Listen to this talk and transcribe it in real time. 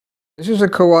This is a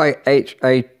Kawai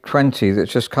HA20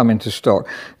 that's just come into stock.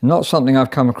 Not something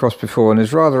I've come across before and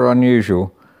is rather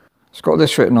unusual. It's got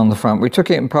this written on the front. We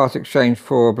took it in part exchange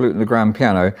for a Bluthner grand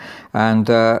piano, and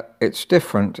it's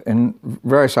different in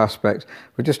various aspects.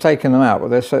 We've just taken them out, but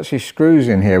there's actually screws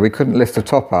in here. We couldn't lift the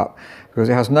top up because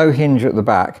it has no hinge at the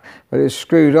back, but it's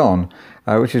screwed on,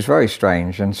 which is very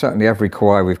strange. And certainly every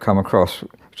Kawai we've come across,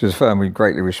 which is a firm we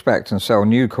greatly respect and sell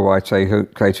new Kawai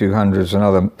K200s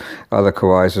and other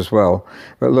Kawais as well.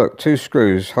 But look, two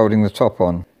screws holding the top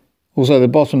on. Also, the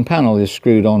bottom panel is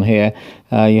screwed on here.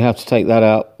 You have to take that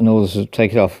out in order to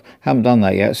take it off. Haven't done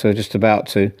that yet, so just about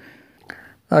to.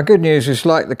 Good news is,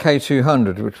 like the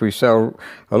K200, which we sell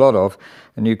a lot of,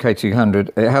 a new K200,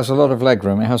 it has a lot of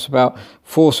legroom. It has about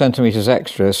 4 centimeters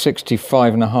extra,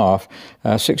 65.5.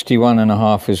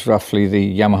 61.5 is roughly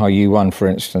the Yamaha U1, for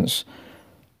instance.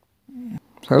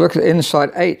 So look at the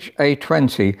inside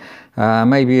HA20.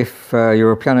 Maybe if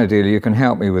you're a piano dealer, you can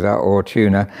help me with that, or a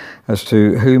tuner, as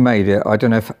to who made it. I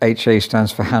don't know if HA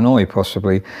stands for Hanoi,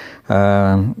 possibly,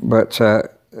 but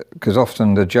because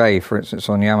often the J, for instance,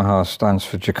 on Yamaha stands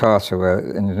for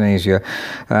Jakarta, Indonesia.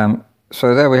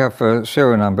 So there we have the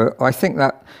serial number. I think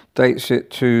that dates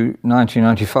it to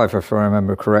 1995, if I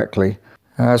remember correctly.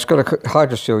 It's got a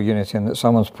hydroseal unit in that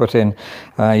someone's put in.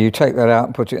 You take that out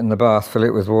and put it in the bath, fill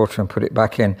it with water and put it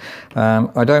back in.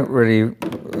 I don't really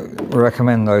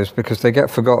recommend those because they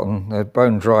get forgotten. They're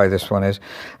bone dry, this one is,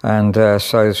 and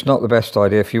so it's not the best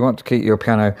idea. If you want to keep your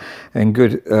piano in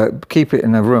good, keep it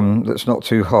in a room that's not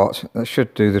too hot. That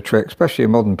should do the trick, especially a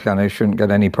modern piano shouldn't get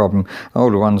any problem.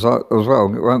 Older ones as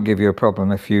well, it won't give you a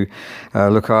problem if you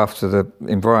look after the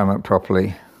environment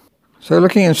properly. So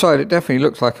looking inside, it definitely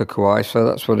looks like a Kawai, so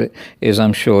that's what it is,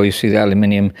 I'm sure. You see the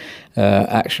aluminium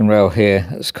action rail here,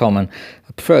 that's common.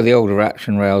 I prefer the older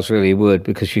action rails, really would,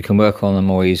 because you can work on them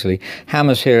more easily.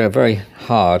 Hammers here are very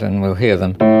hard, and we'll hear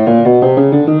them.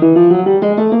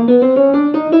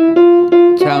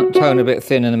 Tone a bit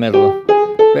thin in the middle,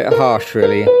 a bit harsh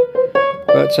really.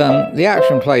 But the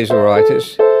action plays all right,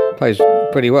 it plays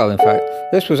pretty well in fact.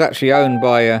 This was actually owned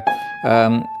by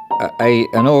an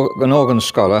organ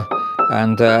scholar,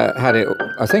 and had it,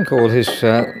 I think, all his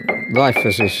life,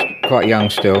 as he's quite young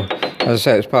still. As I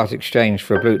say, it's part exchange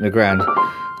for a Bluthner grand,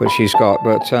 which he's got.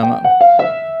 But so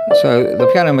the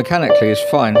piano mechanically is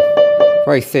fine,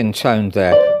 very thin toned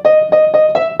there.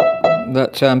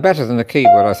 But better than the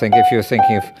keyboard, I think, if you're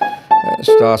thinking of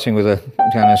starting with a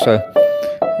piano. So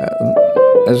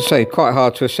as I say, quite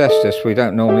hard to assess this. We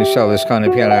don't normally sell this kind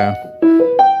of piano.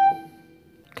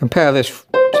 Compare this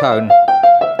tone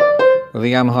with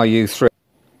the Yamaha U3.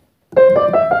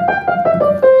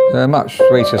 A much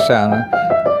sweeter sound,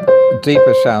 a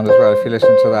deeper sound as well if you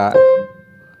listen to that.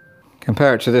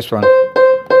 Compare it to this one.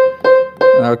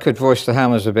 Now I could voice the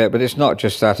hammers a bit, but it's not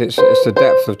just that, it's the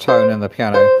depth of tone in the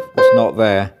piano that's not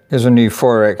there. Here's a new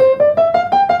Fouric.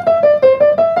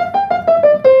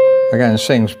 Again,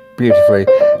 sings beautifully,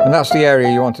 and that's the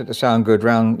area you want it to sound good,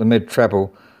 round the mid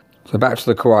treble. So back to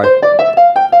the Kawai.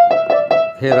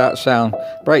 Hear that sound.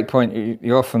 Breakpoint,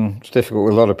 you often, it's difficult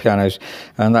with a lot of pianos,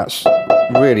 and that's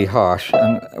really harsh.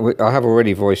 And I have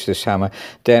already voiced this hammer.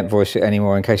 Don't voice it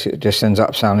anymore in case it just ends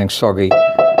up sounding soggy.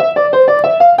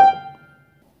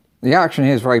 The action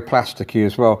here is very plasticky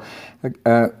as well.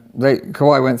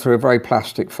 Kawai went through a very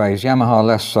plastic phase. Yamaha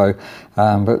less so,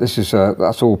 but this is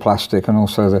that's all plastic, and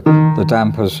also the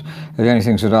dampers. The only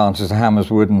things that aren't is the hammer's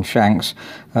wooden shanks.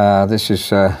 This is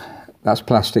that's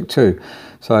plastic too.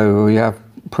 So we have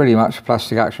pretty much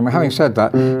plastic action. But having said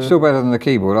that, still better than the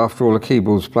keyboard. After all, the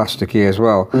keyboard's plasticky as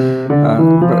well.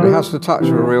 But it has the touch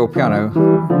of a real piano,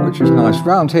 which is nice.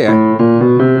 Round here,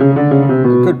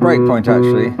 good breakpoint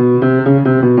actually.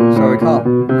 So we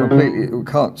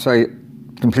can't say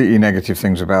completely negative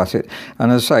things about it.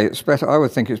 And as I say, it's better. I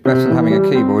would think it's better than having a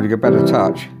keyboard. You get better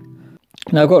touch.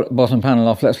 Now I've got the bottom panel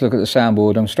off. Let's look at the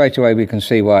soundboard, and straight away we can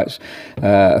see why it's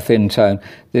a thin tone.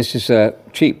 This is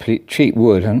cheap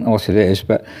wood, I don't know what it is,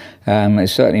 but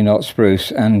it's certainly not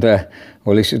spruce, and or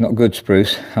at least it's not good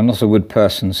spruce. I'm not a wood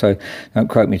person, so don't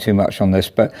quote me too much on this,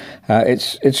 but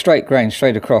it's straight grain,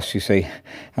 straight across, you see.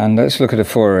 And let's look at a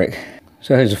Fouric.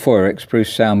 So here's a Fouric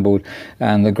spruce soundboard,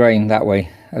 and the grain that way,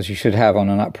 as you should have on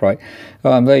an upright.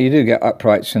 There you do get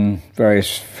uprights in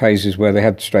various phases where they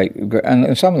had straight,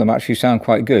 and some of them actually sound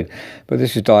quite good, but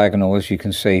this is diagonal, as you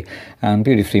can see, and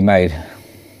beautifully made.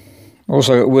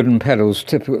 Also wooden pedals,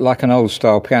 typical, like an old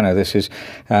style piano this is.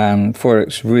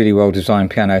 Fouric's really well designed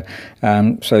piano.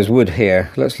 So there's wood here.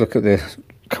 Let's look at the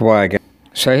Kawai again.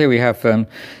 So here we have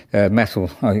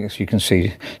metal, I guess you can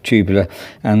see, tubular,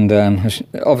 and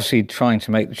obviously trying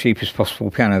to make the cheapest possible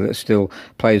piano that still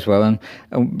plays well. And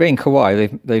being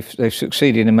Kawai, they've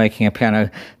succeeded in making a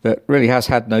piano that really has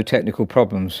had no technical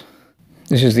problems.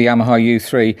 This is the Yamaha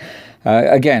U3.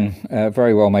 Again,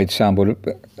 very well made soundboard.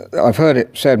 I've heard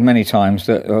it said many times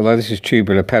that, although this is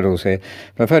tubular pedals here,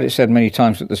 but I've heard it said many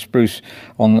times that the spruce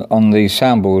on the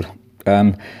soundboard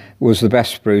was the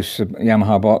best spruce.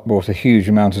 Yamaha bought a huge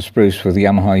amount of spruce for the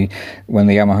Yamaha when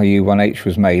the Yamaha U1H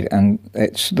was made, and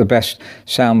it's the best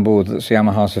soundboard that the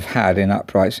Yamahas have had in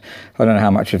uprights. I don't know how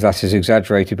much of that is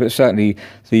exaggerated, but certainly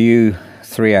the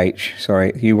U3H,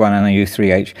 sorry, U1 and the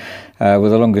U3H were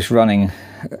the longest running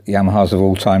Yamahas of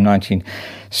all time,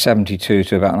 1972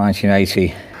 to about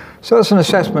 1980. So that's an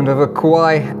assessment of a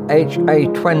Kawai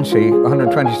HA20,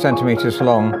 120 centimeters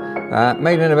long,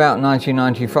 made in about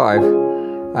 1995.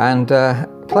 And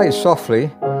plays softly.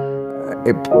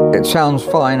 It sounds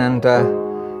fine, and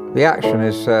the action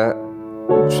is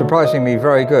surprisingly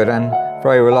very good and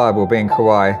very reliable, being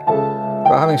Kawai.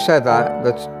 But having said that,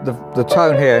 the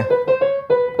tone here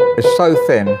is so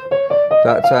thin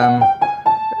that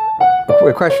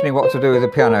we're questioning what to do with the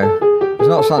piano. It's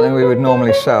not something we would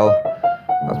normally sell.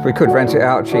 We could rent it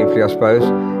out cheaply, I suppose.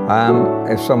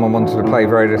 If someone wanted to play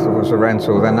very little as a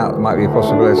rental, then that might be a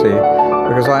possibility.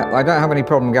 Because I don't have any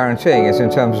problem guaranteeing it in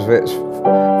terms of its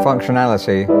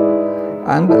functionality.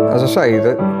 And as I say,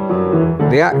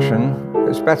 the action,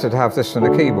 it's better to have this than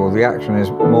a keyboard. The action is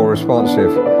more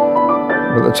responsive.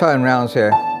 But the tone rounds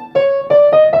here,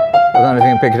 I don't know if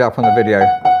you can pick it up on the video,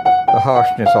 the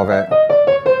harshness of it.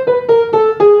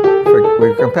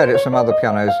 We've compared it to some other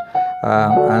pianos,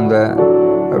 and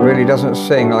it really doesn't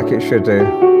sing like it should do.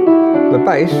 The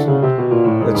bass,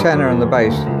 the tenor and the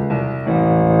bass,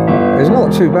 is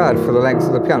not too bad for the length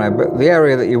of the piano, but the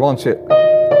area that you want it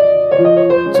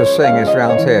to sing is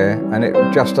round here, and it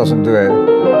just doesn't do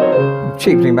it.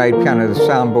 Cheaply made piano, the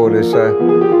soundboard is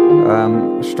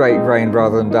straight grained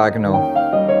rather than diagonal,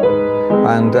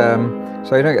 and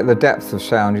so you don't get the depth of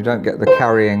sound, you don't get the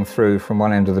carrying through from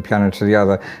one end of the piano to the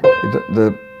other.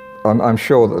 I'm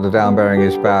sure that the down bearing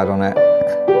is bad on it.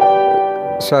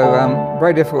 So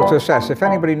very difficult to assess. If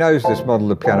anybody knows this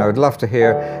model of piano, I'd love to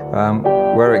hear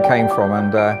where it came from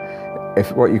and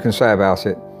what you can say about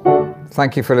it.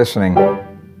 Thank you for listening.